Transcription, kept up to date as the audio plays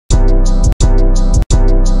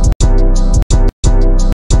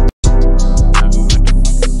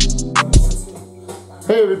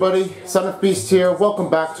everybody, Son of Beast here. Welcome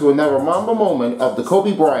back to another Mamba moment of the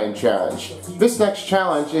Kobe Bryant challenge. This next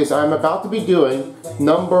challenge is I'm about to be doing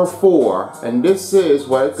number 4, and this is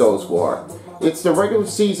what it goes for. It's the regular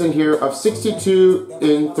season here of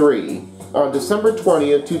 62-3 on December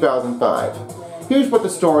 20th, 2005. Here's what the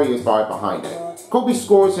story is behind it. Kobe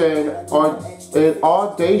scores an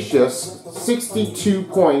audacious 62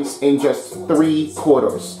 points in just 3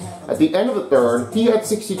 quarters. At the end of the third, he had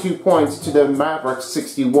 62 points to the Mavericks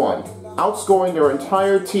 61, outscoring their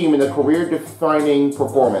entire team in a career-defining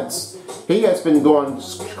performance. He has been going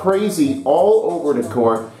crazy all over the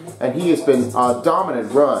court, and he has been a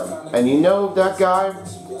dominant run. And you know that guy?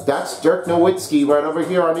 That's Dirk Nowitzki right over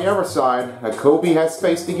here on the other side that Kobe has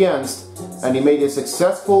faced against. And he made a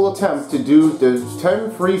successful attempt to do the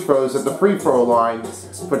 10 free throws at the free throw line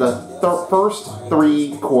for the first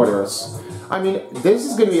 3 quarters. I mean, this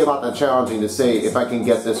is going to be a lot more challenging to say if I can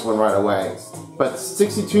get this one right away. But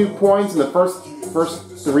 62 points in the first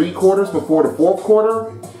 3 quarters before the 4th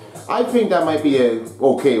quarter, I think that might be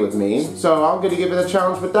okay with me. So I'm going to give it a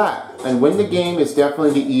challenge with that. And win the game is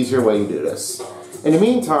definitely the easier way to do this. In the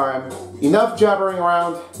meantime, enough jabbering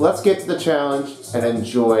around, let's get to the challenge and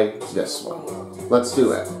enjoy this one. Let's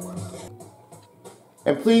do it.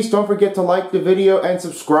 And please don't forget to like the video and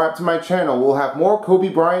subscribe to my channel. We'll have more Kobe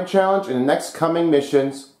Bryant challenge in the next coming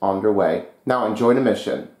missions underway. Now enjoy the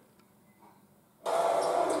mission.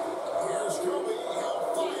 Here's Kobe,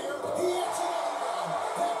 he'll fire, he hits it.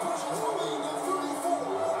 That pushes Kobe to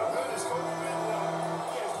 34. How good is Kobe been?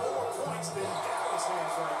 He has more points than Dallas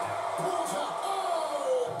has right now. Pulls up,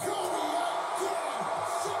 oh, Kobe again,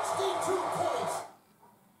 62 points.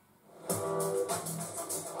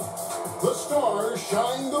 The stars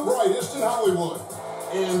shine the brightest in Hollywood,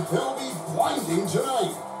 and they'll be blinding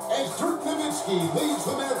tonight as Dirk Nowitzki leads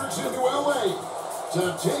the Mavericks into LA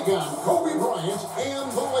to take on Kobe Bryant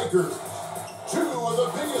and the Lakers. 2 of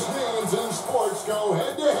the biggest names in sports go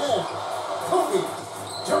head-to-head. Kobe,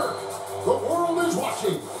 Dirk, the world is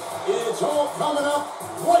watching. It's all coming up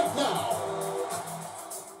right now.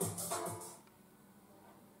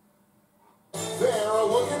 There, a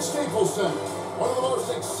look at Staples Center, one of the most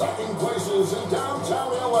exciting places in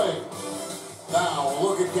downtown LA. Now,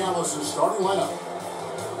 look at Dallas' starting lineup.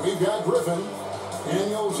 We've got Griffin.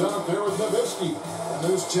 Daniels out there with Nowitzki. And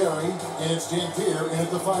there's Terry, and it's Dampier in at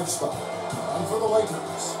the 5 spot. And for the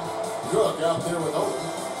Lakers, Cook out there with Owen.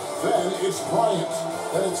 Then it's Bryant.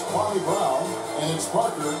 Then it's Kwame Brown, and it's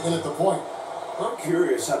Parker in at the point. I'm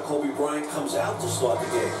curious how Kobe Bryant comes out to start the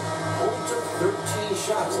game. Only took 13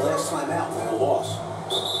 shots last time out in a loss.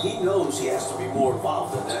 He knows he has to be more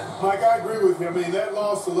involved in that. Mike, I agree with you. I mean, that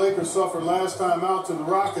loss the Lakers suffered last time out to the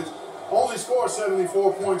Rockets. Only scored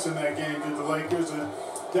 74 points in that game to the Lakers, and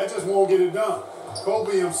that just won't get it done.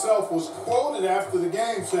 Kobe himself was quoted after the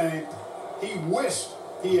game saying he wished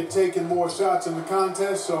he had taken more shots in the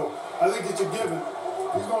contest, so I think it's a given.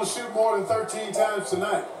 He's going to shoot more than 13 times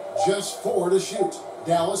tonight. Just 4 to shoot.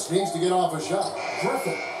 Dallas needs to get off a shot.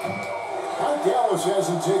 Griffin. How Dallas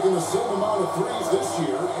hasn't taken the same amount of threes this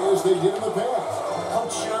year as they did in the past.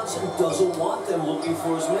 Coach Johnson doesn't want them looking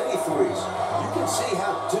for as many threes. You can see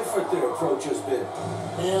how different their approach has been.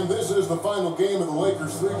 And this is the final game of the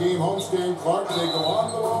Lakers' 3-game homestand. Clark, they go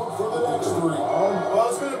on the road for the next 3. Well,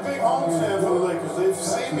 it's been a big homestand for the Lakers. They've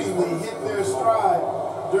seemingly hit their stride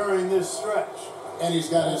during this stretch. And he's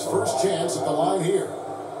got his first chance at the line here.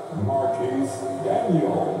 Marquise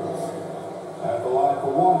Daniels at the line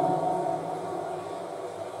for 1.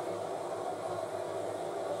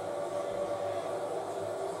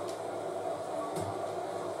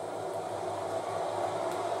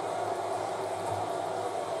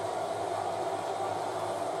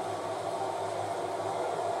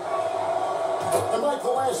 And like the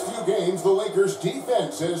last few games, the Lakers'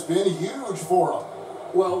 defense has been huge for them.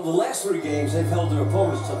 Well, the last 3 games, they've held their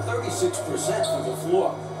opponents to 36% from the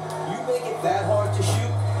floor. You make it that hard to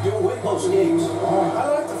shoot, you'll win most games. I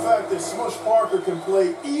like the fact that Smush Parker can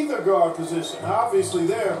play either guard position. Obviously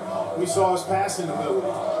there, we saw his passing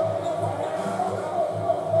ability.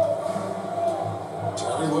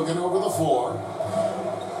 Terry looking over the floor.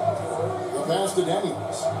 The pass to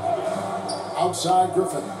Daniels. Outside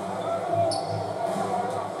Griffin.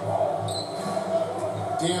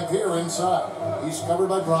 Dampier inside. He's covered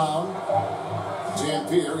by Brown.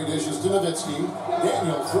 Dampier, he dishes to Nowitzki.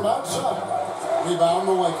 Daniels from outside. Rebound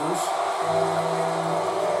the Lakers.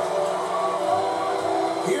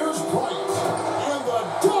 Here's Bryant. And the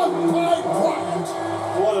dunk by Bryant.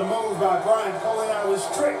 What a move by Bryant, pulling out his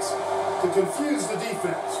tricks to confuse the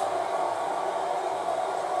defense.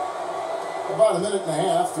 About a minute and a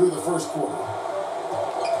half through the first quarter.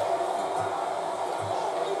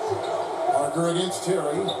 Parker against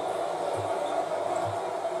Terry.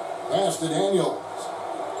 Pass to Daniels.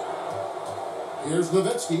 Here's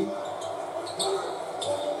Nowitzki.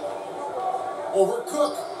 Over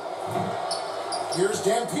Cook. Here's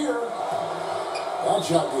Dampier. That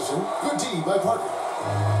shot was in. Good D by Parker.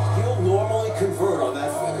 He'll normally convert on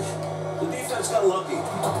that finish. The defense got lucky.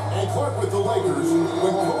 And Clark with the Lakers.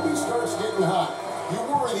 When Kobe starts getting hot, you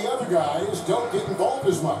worry the other guys don't get involved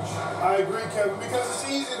as much. I agree, Kevin, because it's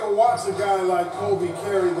easy to watch a guy like Kobe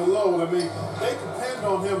carry the load. I mean, they depend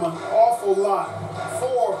on him an awful lot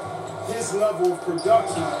for his level of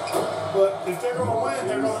production. But if they're going to win,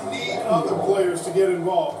 they're going to need other players to get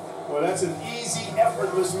involved. Well, that's an easy,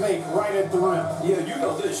 effortless make right at the rim. Yeah, you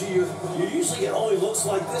know this. You usually get only looks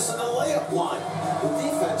like this in the layup line. The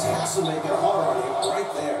defense has to make it hard on him right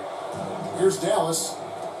there. Here's Dallas.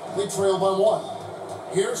 They trail by 1.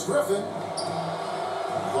 Here's Griffin.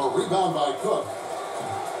 A rebound by Cook.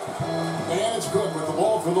 And it's Cook with the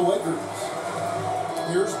ball for the Lakers.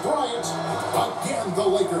 Here's Bryant. Again, the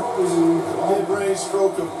Lakers. Mid-range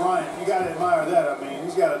stroke of Bryant. You got to admire that. I mean,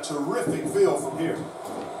 he's got a terrific feel from here.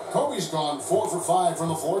 Kobe's gone 4 for 5 from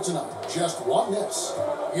the floor tonight. Just 1 miss.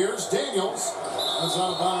 Here's Daniels. That's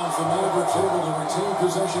out of bounds. The Mavericks able to retain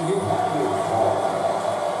possession here.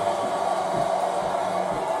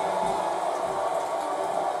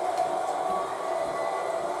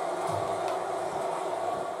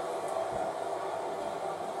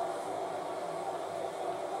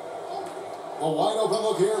 A wide open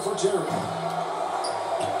look here for Terry.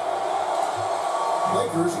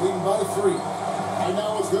 Lakers leading by 3. And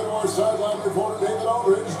now let's go to our sideline reporter, David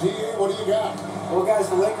Aldridge. D.A., what do you got? Well, guys,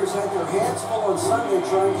 the Lakers had their hands full on Sunday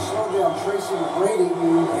trying to slow down Tracy McGrady.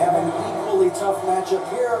 They have an equally tough matchup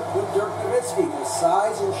here with Dirk Nowitzki. The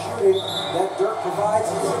size and shooting that Dirk provides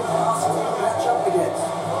is impossible to match up against.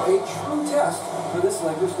 A true test for this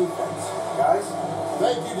Lakers defense. Guys?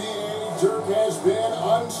 Thank you, D.A. Dirk has been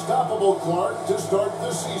unstoppable, Clark, to start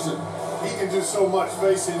the season. He can do so much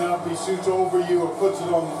facing up. He shoots over you or puts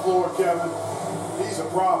it on the floor, Kevin. He's a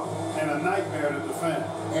problem and a nightmare to defend.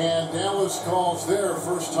 And Dallas calls their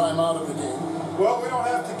first time out of the game. Well, we don't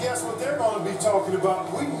have to guess what they're going to be talking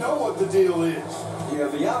about. We know what the deal is. Yeah,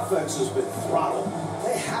 the offense has been throttled.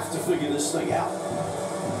 They have to figure this thing out.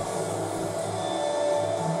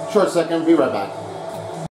 Short second, be right back.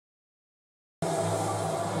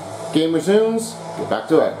 Game resumes. Get back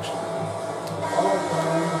to action.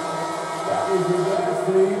 That was your next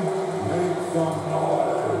team. Make some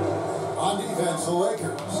noise. On defense, the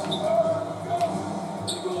Lakers.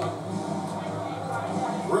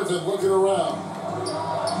 Griffin looking around.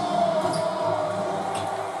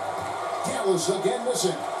 Dallas again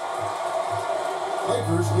missing.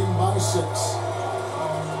 Lakers leading by 6.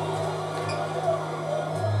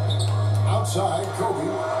 Outside, Kobe.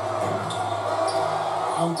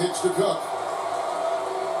 On pitch to Cook.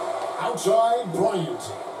 Outside,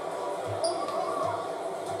 Bryant.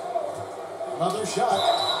 Another shot.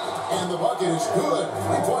 And the bucket is good.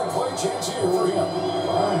 3-point play chance here for him.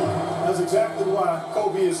 That's exactly why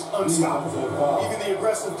Kobe is unstoppable. Even the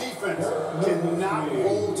aggressive defense cannot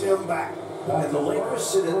hold him back. And the Lakers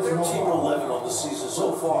sit at 13-11 on the season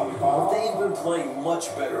so far, but they've been playing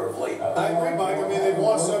much better of late. I agree, Mike. I mean, they've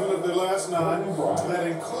won 7 of their last 9. That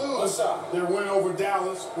includes their win over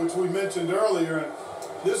Dallas, which we mentioned earlier. And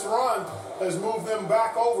this run has moved them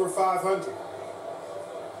back over 500.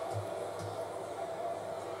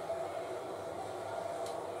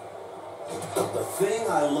 The thing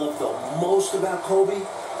I love the most about Kobe,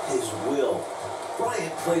 his will.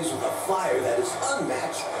 Bryant plays with a fire that is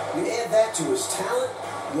unmatched. You add that to his talent,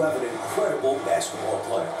 you have an incredible basketball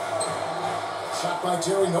player. Shot by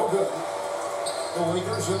Terry, no good. The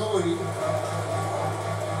Lakers in the lead.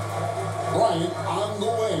 Bryant on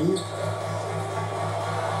the wing.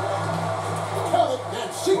 Count it,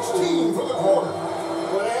 that's 16 for the quarter.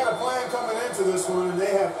 Well, they had a plan coming into this one, and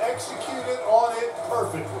they have executed on it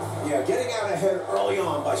perfectly. Yeah, getting out ahead early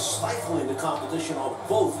on by stifling the competition on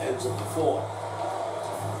both ends of the floor.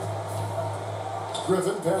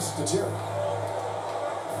 Griffin passes to Terry.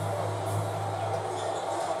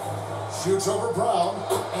 Shoots over Brown,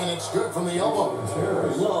 and it's good from the elbow.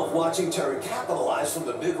 Love watching Terry capitalize from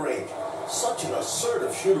the mid-range. Such an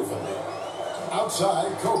assertive shooter from there.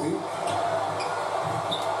 Outside, Kobe.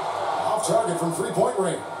 Off target from 3-point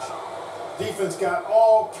range. Defense got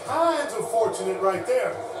all kinds of fortunate right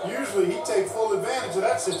there. Usually he takes full advantage of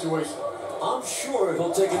that situation. I'm sure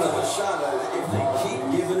he'll take another shot at it if they keep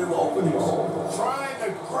giving him openings. Trying to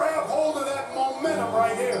grab hold of that momentum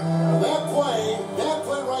right here. That play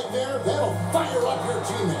right there, that'll fire up your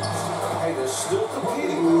teammates. Hey, they're still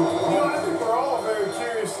competing. You know, I think we're all very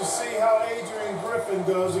curious to see how AD Griffin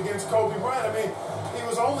does against Kobe Bryant. I mean, he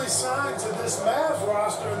was only signed to this Mavs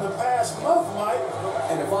roster in the past month, Mike.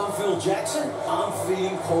 And if I'm Phil Jackson, I'm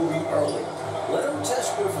feeding Kobe early. Let him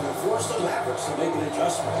test Griffin and force the Mavericks to make an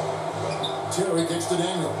adjustment. Terry kicks to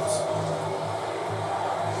Daniels.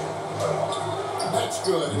 That's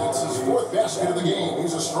good, and it's his fourth basket of the game.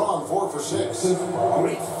 He's a strong 4 for 6.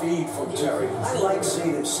 Great feed from Terry. I like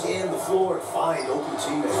seeing him scan the floor and find open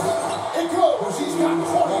teammates. It goes. He's got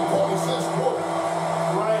 20 points this quarter.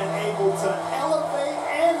 Bryant able to elevate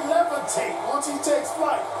and levitate once he takes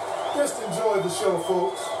flight. Just enjoy the show,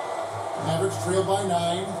 folks. Mavericks trail by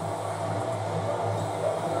 9.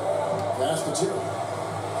 Pass to Terry.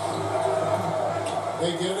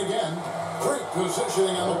 They get it again. Great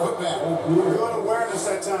positioning on the putback. Good awareness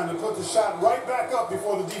that time to put the shot right back up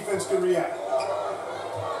before the defense can react.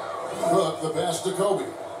 Cook, the pass to Kobe.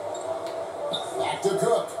 Back to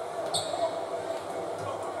Cook.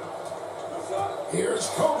 Here's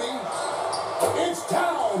Kobe. It's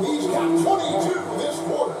down. He's got 22 this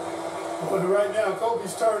quarter. But right now,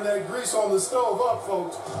 Kobe's turned that grease on the stove up,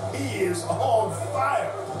 folks. He is on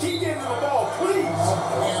fire. Keep getting the ball, please.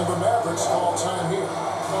 And the Mavericks call time here.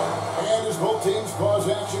 And as both teams pause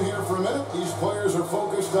action here for a minute, these players are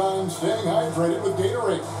focused on staying hydrated with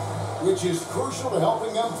Gatorade, which is crucial to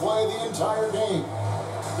helping them play the entire game.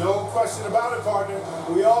 No question about it, partner.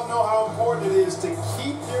 We all know how important it is to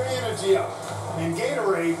keep your energy up. And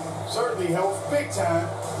Gatorade certainly helps big time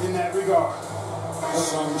in that regard.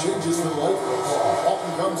 Some changes for the Lakers.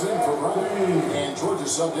 Walton comes in for Bryant, and George is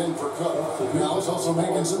subbed in for Cook. Now is also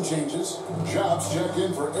making some changes. Jobs checked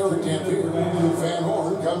in for Eric Dampier. Van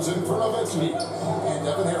Horn comes in for Nowitzki, and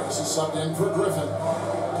Devin Harris is subbed in for Griffin.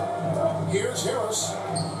 Here's Harris.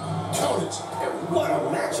 Count it. And what a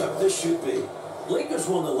matchup this should be. Lakers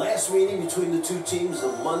won the last meeting between the two teams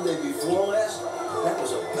the Monday before last. That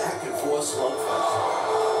was a back-and-forth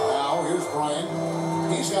slugfest. Now here's Bryant.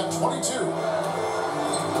 He's got 22.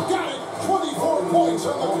 Got it! 24 points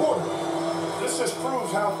on the quarter. This just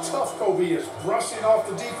proves how tough Kobe is. Brushing off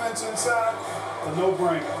the defense inside, a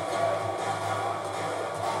no-brainer.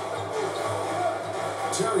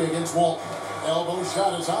 Terry against Walton. Elbow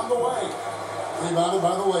shot is on the way. Rebounded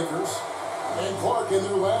by the Lakers. And Clark, in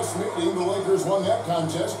their last meeting, the Lakers won that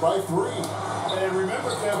contest by 3. And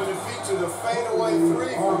remember, Kevin, it featured a fadeaway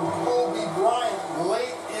 3 from Kobe Bryant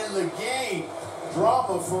late in the game.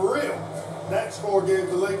 Drama for real. That score gave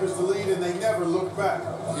the Lakers the lead, and they never looked back.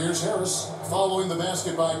 Here's Harris following the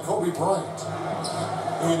basket by Kobe Bryant.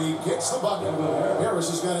 And he gets the bucket. Harris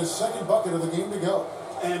has got his second bucket of the game to go.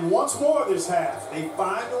 And once more this half, they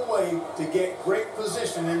find a way to get great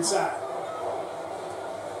position inside.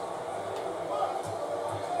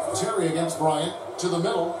 Terry against Bryant. To the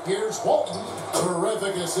middle. Here's Walton.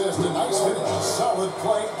 Terrific assist. A nice finish. Solid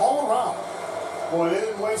play all around. Boy, they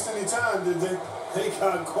didn't waste any time, did they? They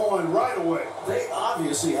got going right away. They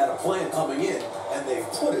obviously had a plan coming in, and they've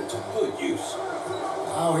put it to good use.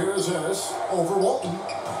 Now here's Harris over Walton.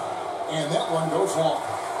 And that one goes long.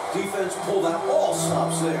 Defense pulled out all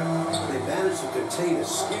stops there. They managed to contain a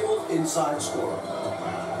skilled inside scorer.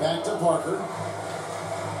 Back to Parker.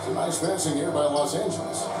 It's a nice passing here by Los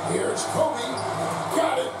Angeles. Here's Kobe.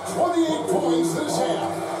 Got it. 28 points this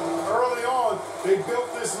half. Early on, they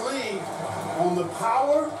built this lead on the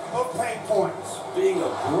power of paint points. Being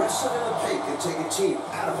aggressive in the paint can take a team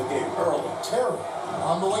out of a game early. Terry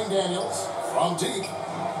on the wing. Daniels from deep.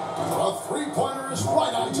 A three-pointer is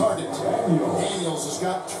right on target. Daniels has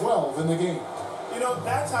got 12 in the game. You know,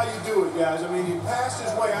 that's how you do it, guys. I mean, he passed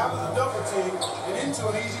his way out of the double team and into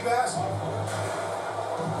an easy basket.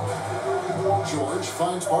 George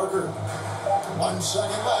finds Parker. 1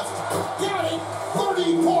 second left. Got it!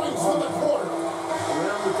 30 points for the quarter.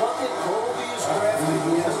 Around the bucket, Kobe is crafty.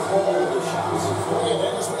 He has all the shots. And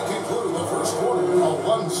as we conclude the first quarter, a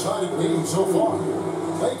one-sided game so far.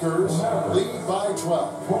 Lakers lead by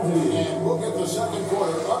 12. And we'll get the second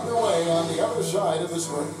quarter underway on the other side of the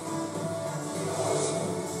screen.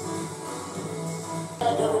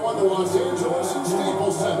 Back everyone to Los Angeles and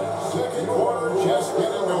Staples Center. Second quarter just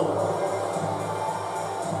getting going.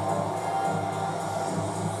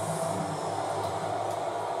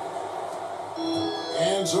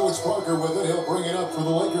 And so it's Parker with it. He'll bring it up for the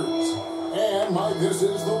Lakers. And Mike, this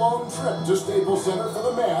is the long trip to Staples Center for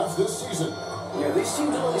the Mavs this season. Yeah, these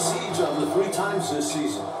teams only see each other 3 times this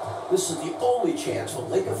season. This is the only chance for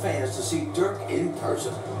Laker fans to see Dirk in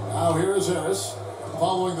person. Now here is Harris,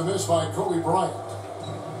 following the miss by Kobe Bryant.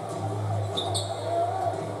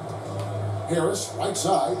 Harris, right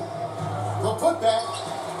side. The putback.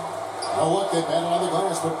 Oh, look, they batted on the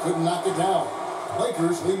glass, but couldn't knock it down.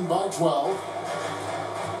 Lakers leading by 12.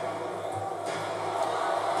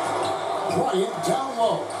 Bryant down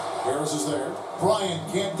low. Harris is there.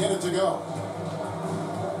 Bryant can't get it to go.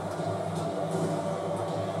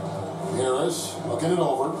 Harris looking it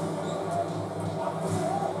over.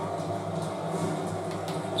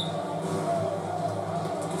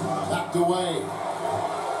 Knocked away.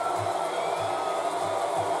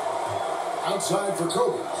 Outside for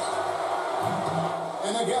Kobe.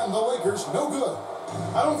 And again, the Lakers, no good.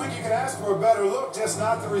 I don't think you can ask for a better look, just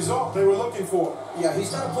not the result they were looking for. Yeah, he's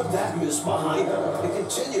got to put that miss behind him and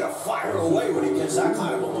continue to fire away when he gets that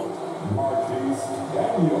kind of a look.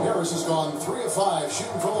 Harris has gone 3 of 5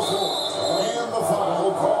 shooting from the floor. And the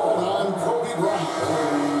foul called on Kobe Bryant.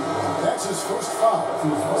 That's his first foul.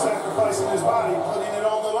 Sacrificing his body, putting it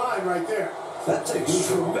on the line right there. That takes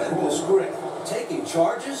tremendous grit. Taking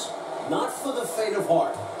charges, not for the faint of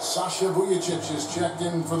heart. Sasha Vujicic is checked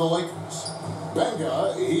in for the Lakers.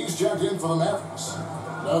 Mamba, he's checked in for the Mavericks.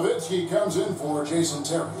 Nowitzki comes in for Jason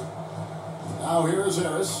Terry. Now here's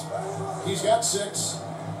Harris. He's got 6.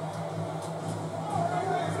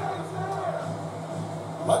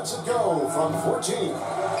 Lets it go from 14.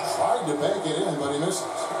 Tried to bank it in, but he misses.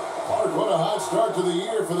 Mark, what a hot start to the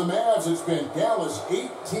year for the Mavs. It's been Dallas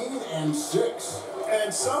 18-6.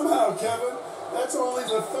 And somehow, Kevin, that's only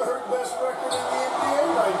the 3rd best record in the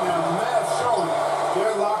NBA right now. The Mavs showing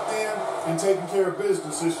they're locked in and taking care of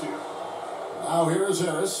business this year. Now here's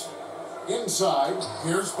Harris. Inside,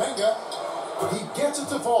 here's Mamba. He gets it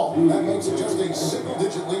to fall. That makes it just a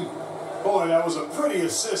single-digit lead. Boy, that was a pretty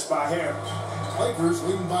assist by Harris. Lakers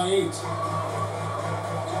leading by 8.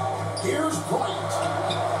 Here's Bryant.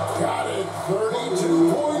 Got it.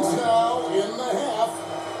 32 points now in the half.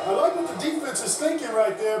 I like what the defense is thinking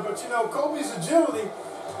right there, but you know, Kobe's agility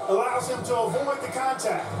allows him to avoid the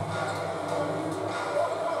contact.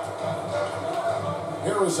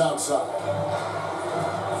 Harris outside.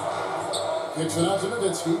 Kicks it out to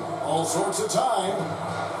Nowitzki. All sorts of time.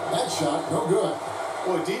 That shot, no good.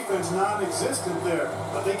 Boy, defense non-existent there,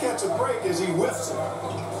 but they catch a break as he whiffs it.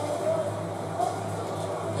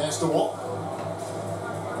 Pass to Walt.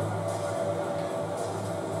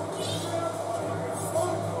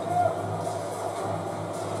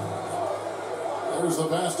 There's the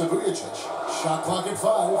pass to Vujicic. Shot clock at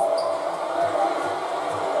 5.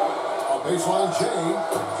 A baseline J.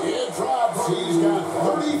 It drops. He's got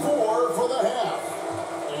 34 for the half.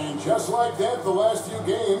 And just like that, the last few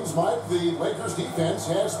games, Mike, the Lakers defense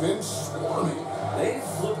has been swarming. They've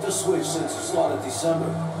flipped the switch since the start of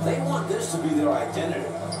December. They want this to be their identity.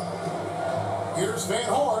 Here's Van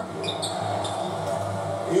Horn.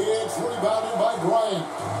 It's rebounded by Bryant.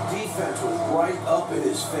 Defense was right up in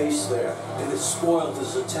his face there, and it spoiled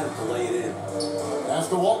his attempt to lay it in. Pass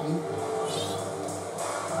to Walton.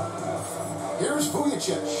 Here's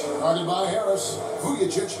Vujicic, guarded by Harris.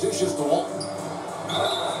 Vujicic dishes to Walton.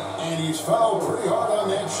 And he's fouled pretty hard on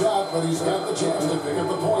that shot, but he's got the chance to pick up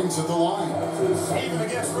the points at the line. Even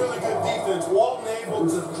against really good defense, Walton able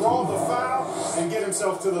to draw the foul and get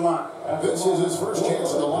himself to the line. This is his first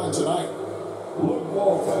chance at the line tonight. Luke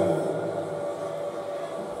Walton.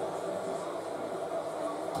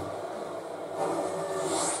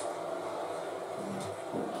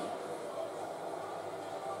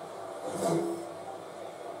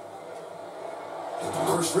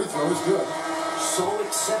 First free throw is good. So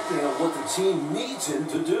accepting of what the team needs him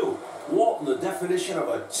to do. Walton, the definition of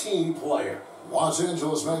a team player. Los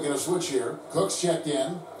Angeles making a switch here. Cook's checked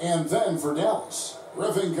in, and then for Dallas.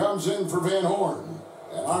 Griffin comes in for Van Horn,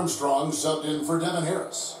 and Armstrong subbed in for Devin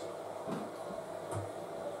Harris.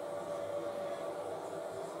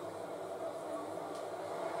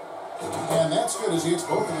 And that's good as he hits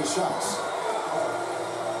both of his shots.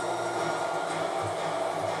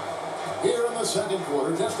 Here in the second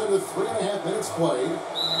quarter, just under 3.5 minutes played,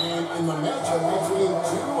 and in the matchup between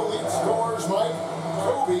two elite scorers, Mike,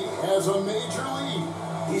 Kobe has a major lead.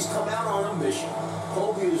 He's come out on a mission.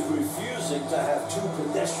 Kobe is refusing to have 2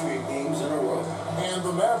 pedestrian games in a row. And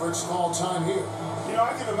the Mavericks call time here. You know,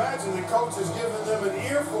 I can imagine the coach is giving them an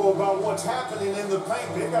earful about what's happening in the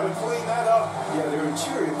paint. They've got to clean that up. Yeah, their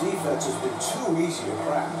interior defense has been too easy to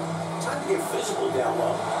crack. Time to get physical down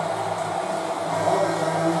low.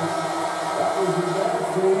 That was the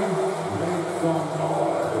best team. Make some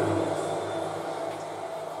noise.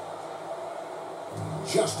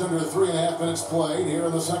 Just under 3.5 minutes played here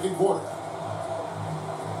in the second quarter.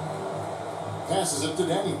 Passes it to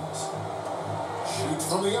Daniels. Shoots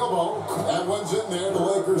from the elbow. That one's in there. The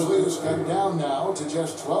Lakers lead is cut down now to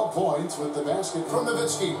just 12 points with the basket from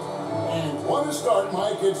Nowitzki. And what a start,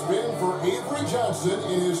 Mike, it's been for Avery Johnson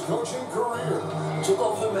in his coaching career. Took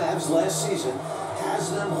over the Mavs last season,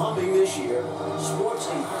 has them humming this year. Sports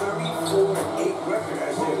a 34-8 record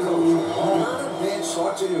as their coach. Not a bad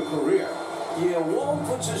start to your career. Yeah, Wall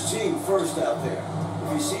puts his team first out there.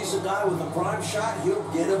 If he sees a guy with a prime shot, he'll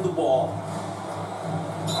get him the ball.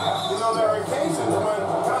 You know, there are occasions when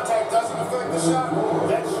contact doesn't affect the shot.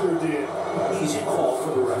 That sure did. Easy call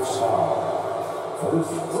for the refs.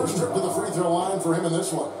 First trip to the free throw line for him in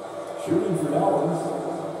this one. Shooting for Dallas,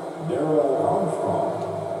 Darrell Armstrong,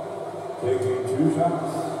 taking 2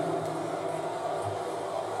 shots.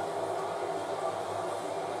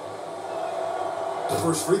 The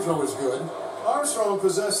first free throw is good. Armstrong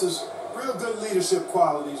possesses real good leadership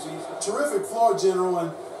qualities. He's a terrific floor general,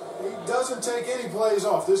 and he doesn't take any plays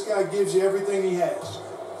off. This guy gives you everything he has.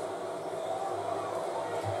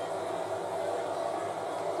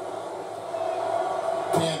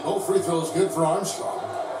 And both free throws good for Armstrong.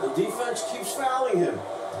 The defense keeps fouling him,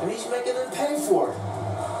 and he's making them pay for it.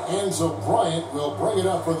 Enzo Bryant will bring it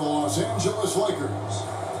up for the Los Angeles Lakers.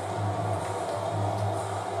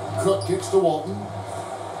 Cook kicks to Walton.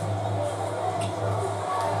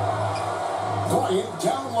 Bryant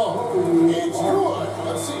down low. It's good.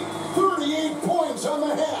 Let's see. 38 points on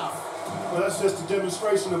the half. Well, that's just a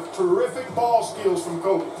demonstration of terrific ball skills from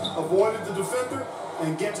Kobe. Avoided the defender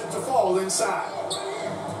and gets it to fall inside.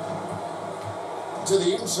 To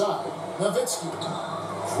the inside. Nowitzki.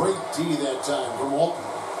 Great D that time from Walton.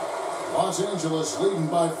 Los Angeles leading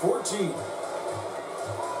by 14.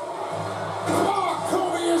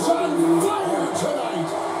 Kobe is on fire tonight.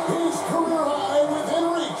 His career high within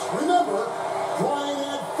reach. Remember, Bryant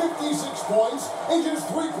had 56 points in just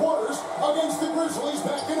 3 quarters against the Grizzlies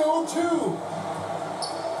back in 2002.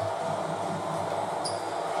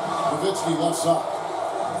 Nowitzki left side.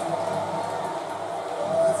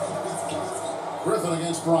 Griffin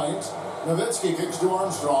against Bryant. Nowitzki kicks to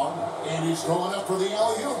Armstrong, and he's going up for the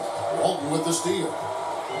alley-oop. Walton with the steal.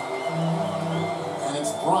 And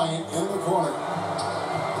it's Bryant in the corner.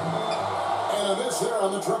 And a miss there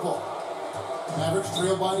on the triple. Mavericks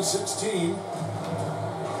trail by 16.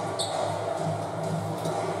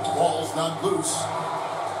 Ball's not loose.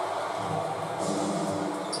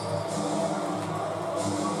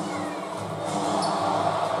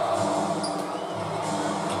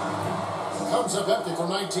 Comes up empty from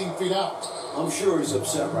 19 feet out. I'm sure he's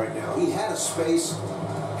upset right now. He had a space,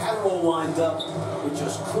 had it all lined up, but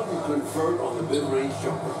just couldn't convert on the mid-range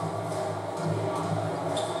jumper.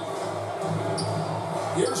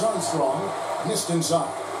 Here's Armstrong, missed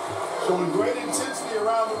inside. Showing great intensity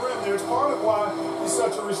around the rim there. It's part of why he's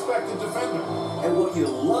such a respected defender. And what you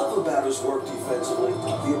love about his work defensively,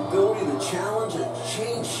 the ability to challenge and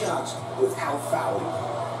change shots without fouling.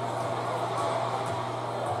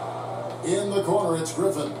 In the corner, it's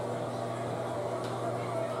Griffin.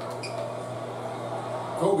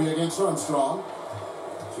 Kobe against Armstrong.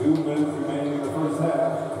 2 minutes remaining in the first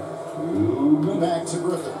half. 2 minutes. Back to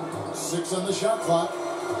Griffin. 6 on the shot clock.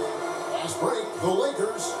 Fast break, the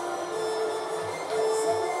Lakers.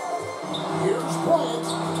 Here's Bryant.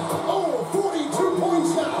 Oh, 42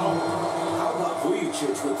 points now. How about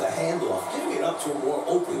Vujicic with the handoff, giving it up to a more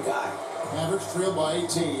open guy? Mavericks trail by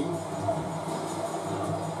 18.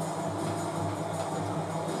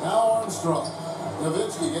 Now Armstrong.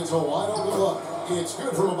 Nowitzki gets a wide open look. It's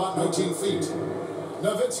good from about 19 feet.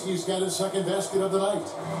 Nowitzki's got his second basket of the night.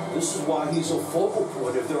 This is why he's a focal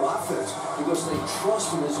point of their offense, because they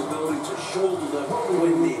trust in his ability to shoulder them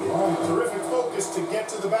when needed. Terrific focus to get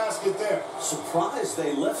to the basket there. Surprised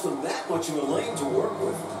they left him that much of a lane to work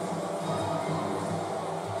with.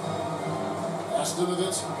 Pass to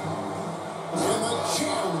Nowitzki. And the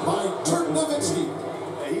jam by Dirk Nowitzki.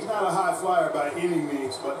 Now, he's not a high flyer by any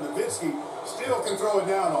means, but Nowitzki still can throw it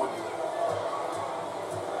down on you.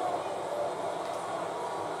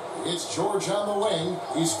 It's George on the wing.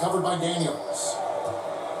 He's covered by Daniels.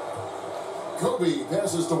 Kobe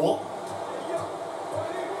passes to Walton.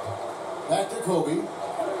 Back to Kobe.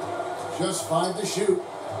 Just 5 to shoot.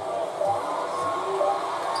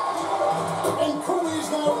 And Kobe's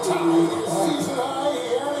now tied his season high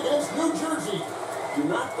here against New Jersey.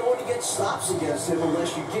 You're not going to get stops against him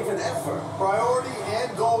unless you give an effort. Priority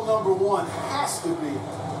and goal number 1 has to be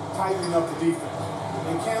tightening up the defense.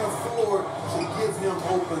 They can't afford to give him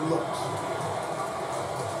open looks.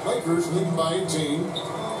 Lakers leading by 18.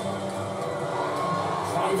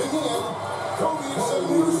 Driving in. Kobe is a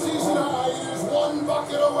new season high. He is 1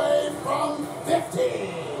 bucket away from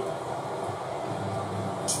 50.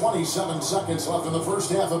 27 seconds left in the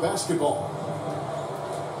first half of basketball.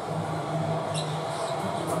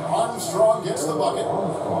 Armstrong gets the bucket.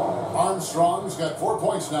 Armstrong's got 4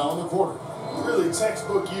 points now in the quarter. Really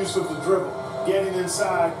textbook use of the dribble. Getting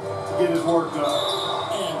inside to get his work done.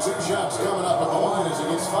 2 shots coming up at the line as he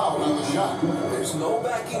gets fouled on the shot. There's no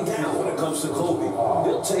backing down when it comes to Kobe.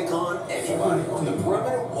 He'll take on anybody on the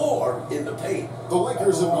perimeter or in the paint. The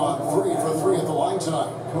Lakers have gone 3 for 3 at the line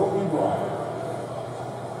tonight. Kobe Bryant.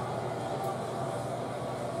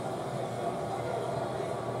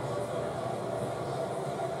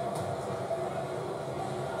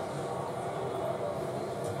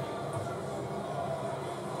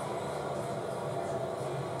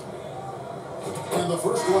 And the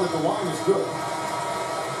first one at the line is good.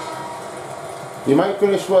 He might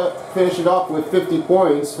finish it off with 50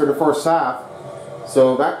 points for the first half.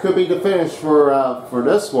 So that could be the finish for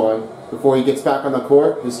this one before he gets back on the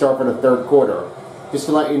court to start for the third quarter. Just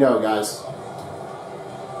to let you know, guys.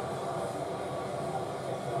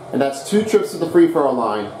 And that's 2 trips to the free throw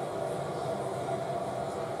line.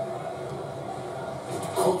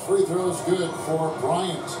 Both free throws good for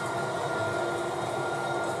Bryant.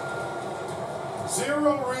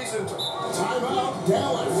 Zero reason to Timeout,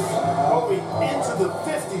 Dallas. Kobe into the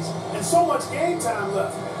 50s and so much game time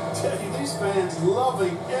left. I tell you, these fans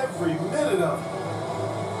loving every minute of it.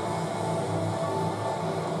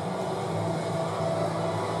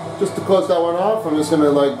 Just to close that one off, I'm just going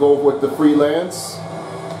to go with the freelance.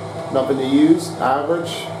 Nothing to use,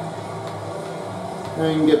 average.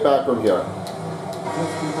 And get back from here.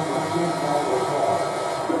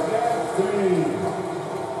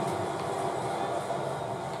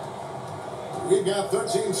 We've got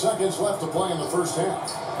 13 seconds left to play in the first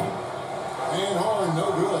half. And Horn,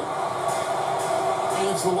 no good. And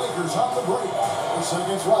it's the Lakers on the break. 4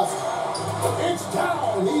 seconds left. It's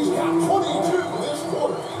down. He's got 22 this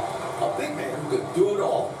quarter. A big man who could do it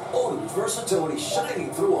all. Oh, his versatility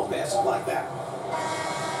shining through on basket like that.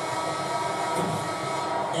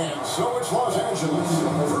 And so it's Los Angeles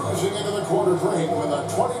cruising into the quarter break with a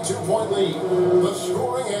 22-point lead. The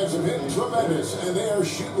scoring has been tremendous, and they are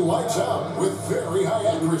shooting lights out with very high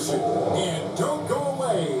accuracy. And don't go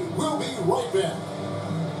away. We'll be right back.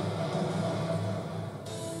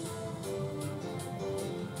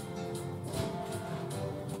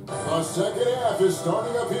 The second half is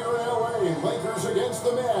starting up here in LA. Lakers against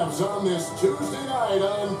the Mavs on this Tuesday night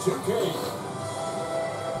on 2K.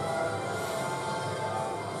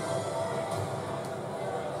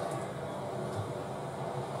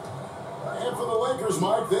 And for the Lakers,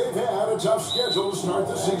 Mike, they've had a tough schedule to start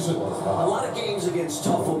the season. A lot of games against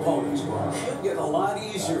tough opponents. Should get a lot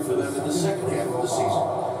easier for them in the second half of the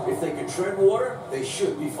season. If they can tread water, they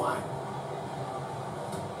should be fine.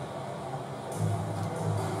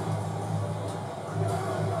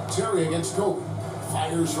 Terry against Kobe.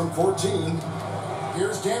 Fires from 14.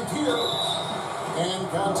 Here's Dampier. And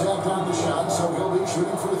contact on the shot, so he'll be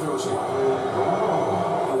shooting free throws here.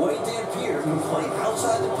 The way Dampier can play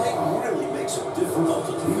outside the paint really makes it difficult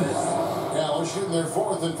to defend. Dallas shooting their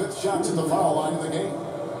 4th and 5th shots at the foul line of the game.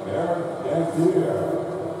 Eric Dampier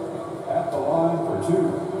at the line for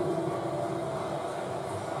 2.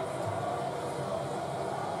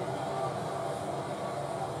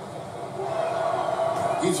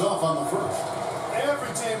 He's off on the first.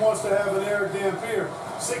 Every team wants to have an Eric Dampier.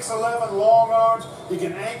 6'11", long arms. He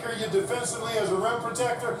can anchor you defensively as a rim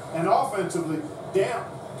protector and offensively. Damn,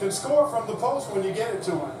 can score from the post when you get it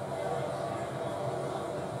to him.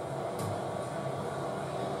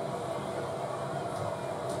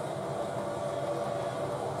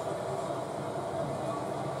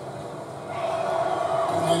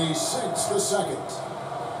 And he sinks the second.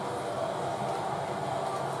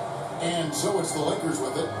 And so it's the Lakers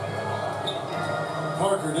with it.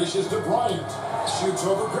 Parker dishes to Bryant. Shoots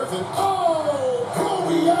over Griffin. Oh,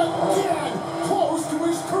 Kobe again! Close to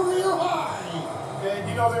his career high! And,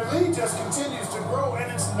 you know, their lead just continues to grow, and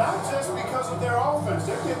it's not just because of their offense.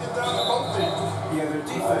 They're getting it done on both ends. Yeah, their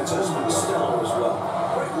defense has been stellar as well.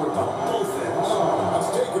 Great work on both ends. Let's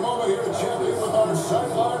take a moment here to check in with our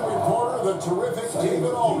sideline reporter, the terrific David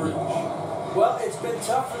Aldridge. Well, it's been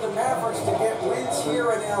tough for the Mavericks to get wins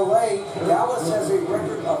here in LA. Dallas has a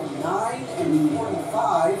record of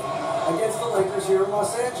 9-45 against the Lakers here in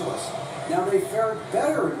Los Angeles. Now, they fared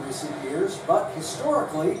better in recent years, but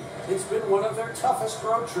historically, it's been one of their toughest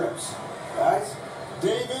road trips. Guys?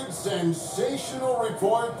 David, sensational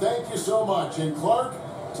report. Thank you so much. And Clark,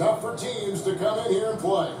 tough for teams to come in here and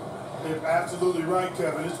play. You're absolutely right,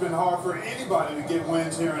 Kevin. It's been hard for anybody to get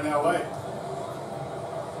wins here in LA.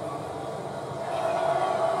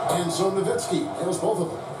 And so Nowitzki, there's both of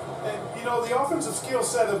them. And, you know, the offensive skill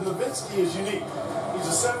set of Nowitzki is unique. He's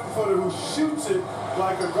a 7-footer who shoots it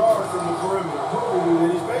like a guard from the perimeter.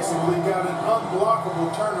 And he's basically got an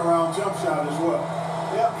unblockable turnaround jump shot as well.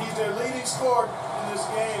 Yep, he's their leading scorer in this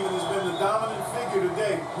game and has been the dominant figure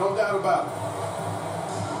today. No doubt about it.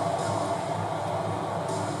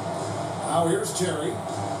 Now here's Terry.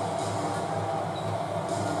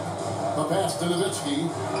 The pass to Nowitzki.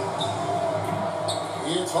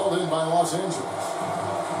 It's hauled in by Los Angeles.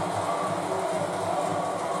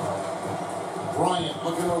 Bryant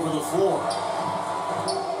looking over the floor.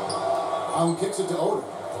 Kicks it to Odom.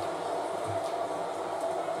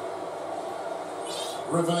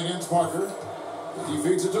 Griffin against Parker. He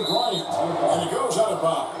feeds it to Bryant. And it goes out of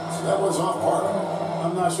bounds. That was off Parker.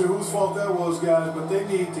 I'm not sure whose fault that was, guys, but they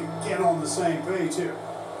need to get on the same page here.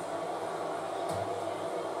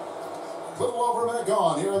 A little over a minute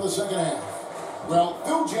gone here in the second half. Well,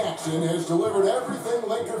 Phil Jackson has delivered everything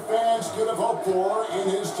Laker fans could have hoped for in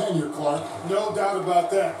his tenure, Clark. No doubt about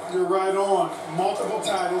that. You're right on. Multiple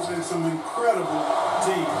titles and some incredible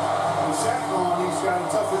teams. With Shaq gone, he's got a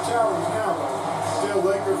tougher challenge now, though. Still,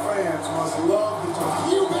 Laker fans must love the team.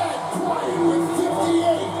 You got Bryant with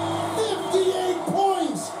 58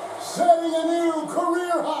 points, setting a new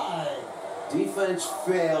career high. Defense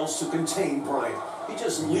fails to contain Bryant. He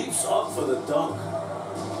just leaps up for the dunk.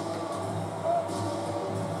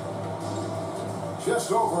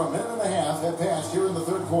 Just over a minute and a half have passed here in the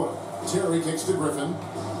third quarter. Terry kicks to Griffin.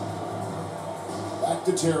 Back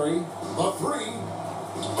to Terry. The three.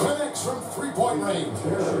 Connects from three-point range.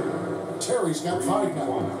 Terry's got 5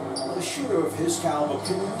 now. A shooter of his caliber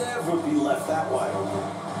can never be left that wide open.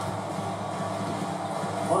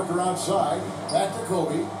 Parker outside. Back to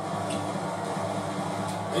Kobe.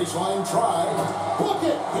 Baseline try. Book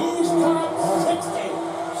it. He's got 60.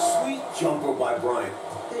 Sweet jumper by Bryant.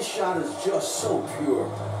 His shot is just so pure.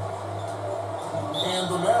 And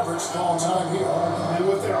the Mavericks call time here. And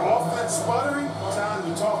with their offense sputtering, time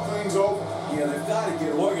to talk things over. Yeah, they've got to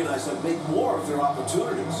get organized and make more of their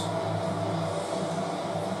opportunities.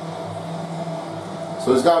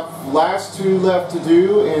 So he's got last 2 left to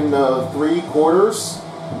do in 3 quarters.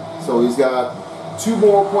 So he's got 2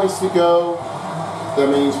 more points to go. That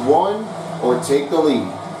means 1 or take the lead.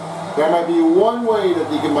 There might be one way that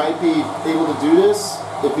he might be able to do this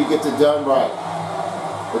if he gets it done right.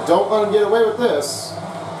 But don't let him get away with this.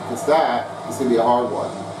 It's going to be a hard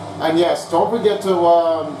one. And yes, don't forget to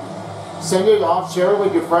send it off, share it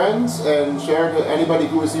with your friends, and share it to anybody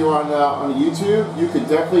who is here on the YouTube. You could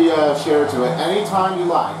definitely share it to it anytime you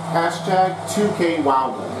like. Hashtag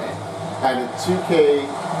 2KWowMoment and a 2K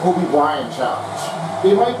Kobe Bryant challenge.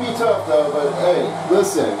 It might be tough though, but hey,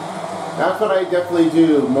 listen. That's what I definitely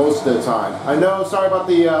do most of the time. I know, sorry about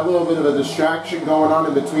the little bit of a distraction going on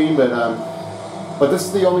in between, but this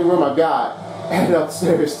is the only room I've got, and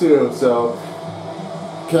upstairs too, so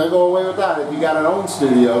can't go away with that if you got an own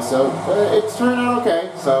studio, so it's turning out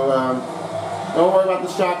okay, so don't worry about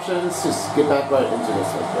distractions, just get back right into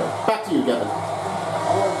this. Okay. Back to you, Kevin.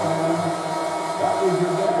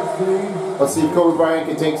 Let's see if Kobe Bryant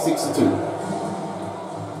can take 62.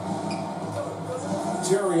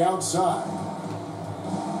 Terry outside.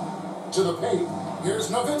 To the paint. Here's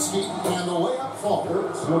Nowitzki, and the layup falls.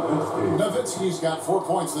 Nowitzki's got 4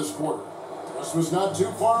 points this quarter. This was not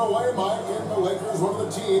too far away, Mike, and the Lakers, one of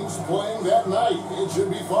the teams playing that night. It should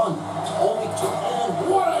be fun. Only 2,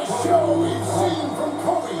 and what a show we've seen from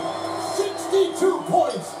Kobe. 62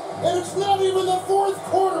 points, and it's not even the 4th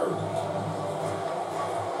quarter.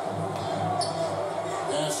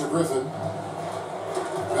 Pass to Griffin.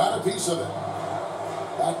 Got a piece of it.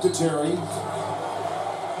 Back to Terry.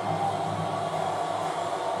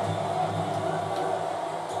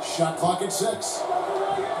 Shot clock at 6.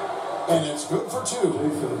 And it's good for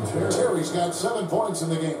 2. Terry's got 7 points in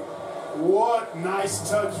the game. What nice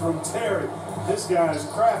touch from Terry. This guy is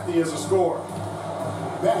crafty as a scorer.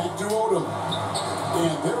 Back to Odom.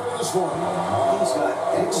 And there it is for him. He's got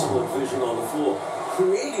excellent vision on the floor,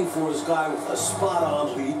 creating for his guy with a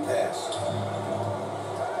spot-on lead pass.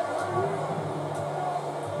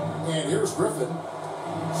 And here's Griffin.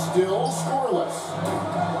 Still scoreless.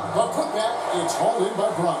 A putback. It's hauled in by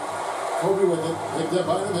Bryant. Kobe with it. Picked up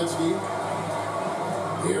by Nowitzki.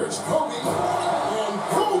 Here's Kobe. And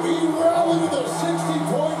Kobe well into the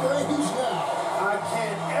 60-point range now. I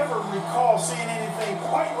can't ever recall seeing anything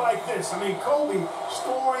quite like this. I mean, Kobe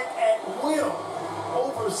scoring at will.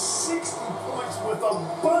 Over 60 points with a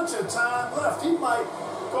bunch of time left. He might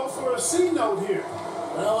go for a C note here.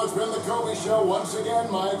 Well, it's been the Kobe Show once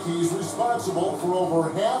again, Mike. He's responsible for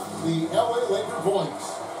over half the LA Laker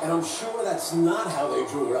points. And I'm sure that's not how they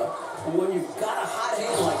drew it up. But when you've got a hot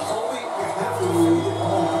hand like Kobe, you have to feed it.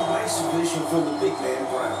 Nice vision from the big man,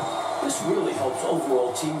 Brown. This really helps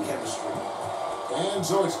overall team chemistry. And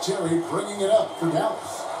so it's Terry bringing it up for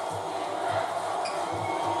Dallas.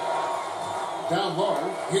 Down low,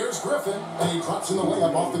 here's Griffin, and he drops in the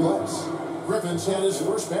layup off the glass. Griffin's had his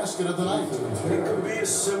first basket of the night. It could be a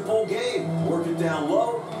simple game. Work it down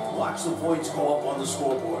low, watch the points go up on the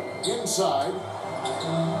scoreboard. Inside,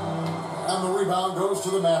 and the rebound goes to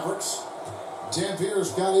the Mavericks.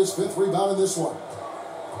 Dampier's got his 5th rebound in this one.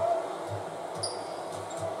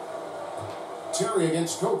 Terry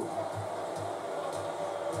against Kobe.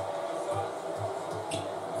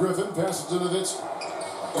 Griffin passes to Nowitzki.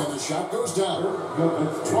 And the shot goes down.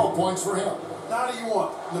 12 points for him. Now do you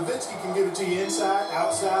want? Nowitzki can give it to you inside,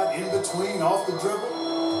 outside, in between, off the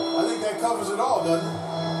dribble. I think that covers it all, doesn't it?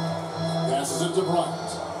 Passes it to Bryant.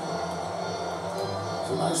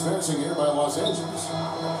 Some nice passing here by Los Angeles.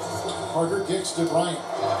 Parker kicks to Bryant.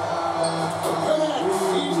 Connects.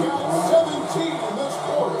 He's got 17 in this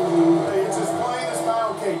quarter. Hey, it's as plain as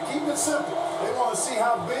pound cake. Keep it simple. They want to see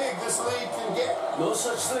how big this lead can get. No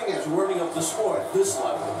such thing as running up the score at this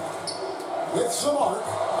level. With some arc,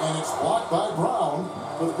 and it's blocked by Brown.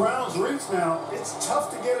 With Brown's reach now, it's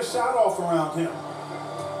tough to get a shot off around him.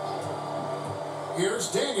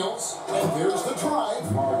 Here's Daniels, and there's the drive.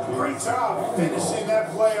 Great job finishing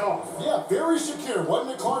that play off. Yeah, very secure.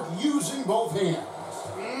 Wasn't it, Clark, using both hands?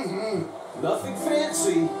 Nothing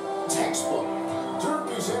fancy. Textbook.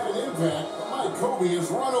 Turkey's had an impact, but Mike Kobe has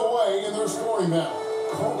run away in their scoring battle.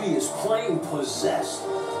 Kobe is playing possessed.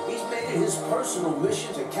 He's made it his personal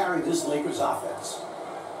mission to carry this Lakers offense.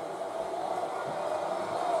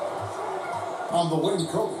 On the wing,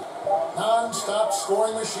 Kobe. Non-stop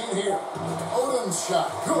scoring machine here. Odom's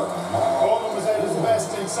shot, good. Odom was at his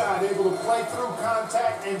best inside, able to play through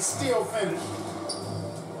contact and still finish.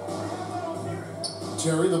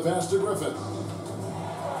 Terry the pass to Griffin.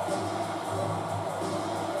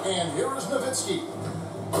 And here is Nowitzki.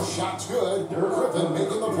 The shot's good. Griffin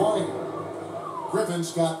making the play.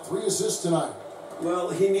 Griffin's got 3 assists tonight. Well,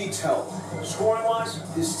 he needs help. Scoring-wise,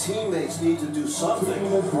 his teammates need to do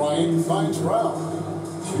something. Bryant finds Brown.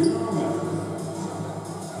 2 minutes.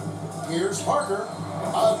 Here's Parker.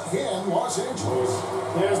 Again, Los Angeles.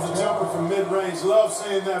 There's the jumper from mid-range. Love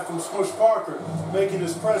seeing that from Smush Parker, making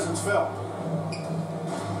his presence felt.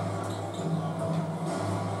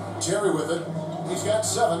 Terry with it. He's got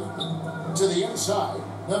 7 to the inside.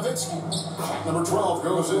 Nowitzki. Number 12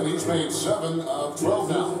 goes in. He's made 7 of 12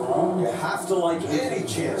 now. You have to like any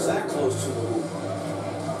chance that close to the hoop.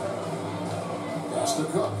 Pass to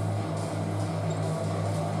Cook.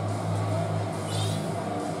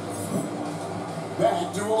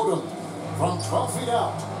 Back to Odom from 12 feet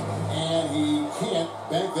out. And he can't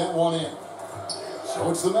bank that one in.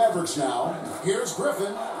 So it's the Mavericks now. Here's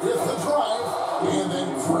Griffin with the drive. And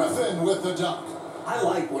then Griffin with the dunk. I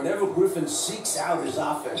like whenever Griffin seeks out his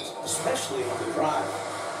offense, especially on the drive.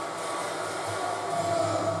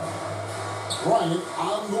 Bryant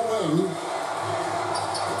on the wing.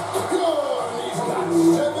 Good! He's got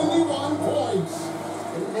 71 points.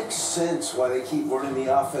 It makes sense why they keep running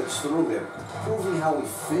the offense through him, proving how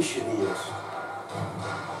efficient he is.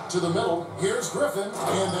 To the middle, here's Griffin,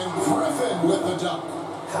 and then Griffin with the dunk.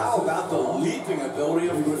 How about the leaping ability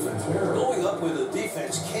of Griffin? Going up where the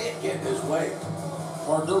defense can't get in his way.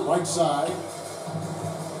 Parker, right side.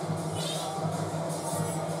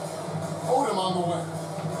 Odom on the wing.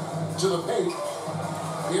 To the paint.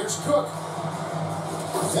 Here's Cook.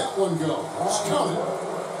 That one goes. Counted.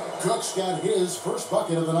 Cook's got his first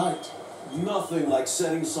bucket of the night. Nothing like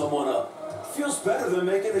setting someone up. Feels better than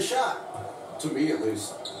making a shot. To me, at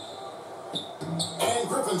least. And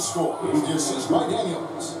Griffin scores. The assist by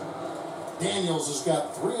Daniels. Daniels has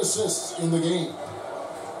got 3 assists in the game.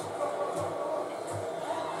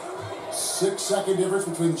 6-second difference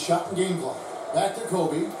between shot and game clock. Back to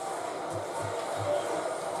Kobe.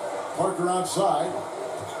 Parker outside.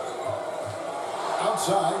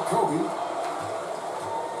 Outside, Kobe.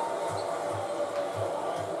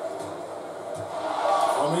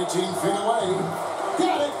 From 18 feet away.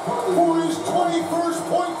 Got it for his 21st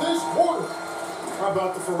point this quarter. How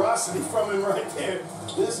about the ferocity from him right there?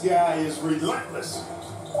 This guy is relentless.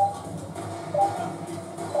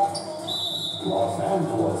 Los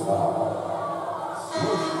Angeles foul.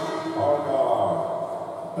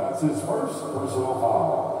 Parker. That's his first personal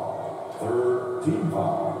foul. 3rd team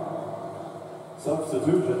foul.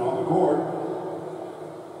 Substitution on the court.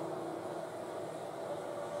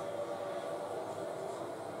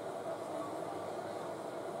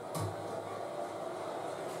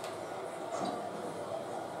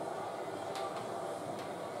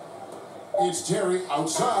 It's Terry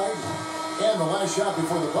outside, and the last shot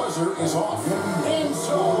before the buzzer is off. And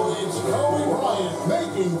so it's Kobe Bryant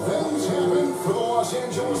making things happen for the Los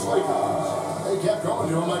Angeles Lakers. They kept going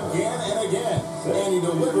to him again and again, and he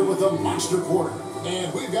delivered with a monster quarter.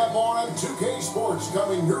 And we've got more on 2K Sports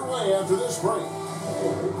coming your way after this break.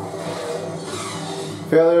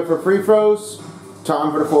 Failure for free throws.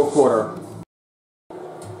 Time for the fourth quarter.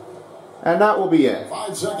 And that will be it.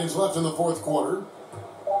 5 seconds left in the fourth quarter.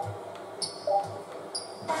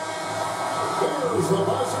 There's the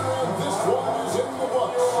buzzer, and this one is in the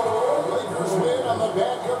books. Lakers win on the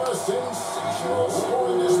back of a sensational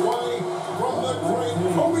scoring display from the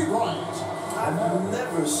great Kobe Bryant. I've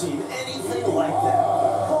never seen anything like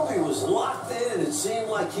that. Kobe was locked in, and it seemed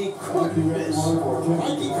like he couldn't miss.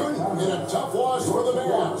 Like he couldn't in a tough loss for the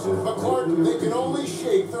Mavs. But Clark, they can only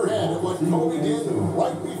shake their head at what Kobe did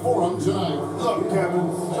right before him tonight. Look,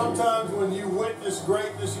 Kevin, sometimes when you witness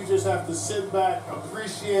greatness, you just have to sit back,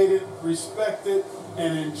 appreciate it, respect it,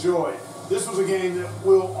 and enjoy it. This was a game that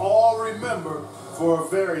we'll all remember for a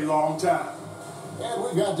very long time. And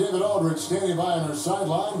we've got David Aldridge standing by on our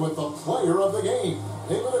sideline with the player of the game.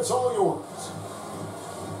 David, it's all yours.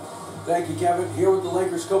 Thank you, Kevin. Here with the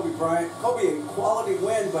Lakers, Kobe Bryant. Kobe, a quality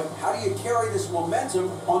win, but how do you carry this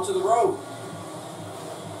momentum onto the road?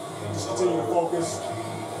 Just continue to focus,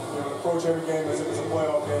 approach every game as if it's a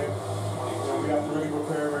playoff game. We have to really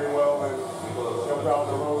prepare very well and jump out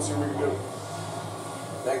on the road and see what we can do.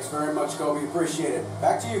 Thanks very much, Kobe. Appreciate it.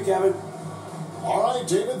 Back to you, Kevin. All right,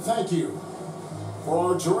 David, thank you.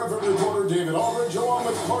 For our terrific reporter, David Aldridge, along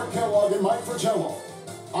with Clark Kellogg and Mike Fratello,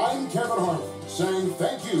 I'm Kevin Harlan, saying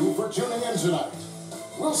thank you for tuning in tonight.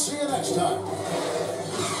 We'll see you next time.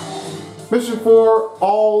 Mission 4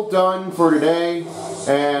 all done for today,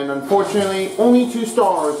 and unfortunately only 2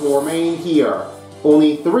 stars will remain here.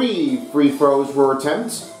 Only 3 free throws were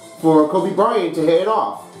attempts for Kobe Bryant to hit it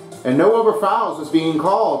off, and no other fouls was being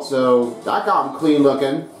called, so that got him clean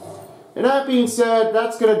looking. And that being said,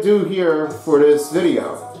 that's going to do here for this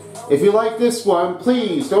video. If you like this one,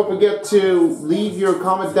 please don't forget to leave your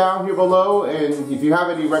comment down here below, and if you have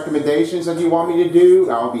any recommendations that you want me to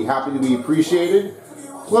do, I'll be happy to be appreciated.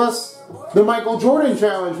 Plus, the Michael Jordan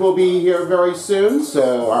Challenge will be here very soon,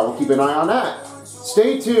 so I will keep an eye on that.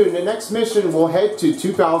 Stay tuned, the next mission will head to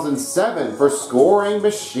 2007 for Scoring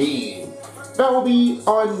Machine. That will be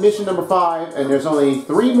on mission number 5, and there's only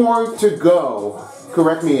 3 more to go.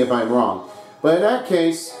 Correct me if I'm wrong. But in that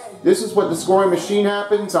case, this is what the Scoring Machine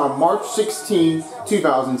happens on March 16,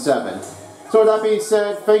 2007. So with that being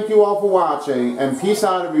said, thank you all for watching, and peace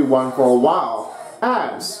out everyone for a while,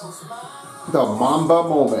 as the Mamba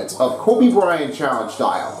moment of Kobe Bryant Challenge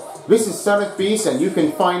style. This is Seventh Beast, and you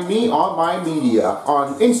can find me on my media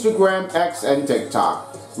on Instagram, X, and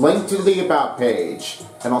TikTok. Link to the About page.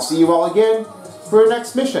 And I'll see you all again for the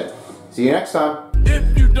next mission. See you next time.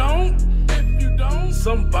 If you don't,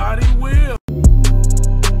 somebody will.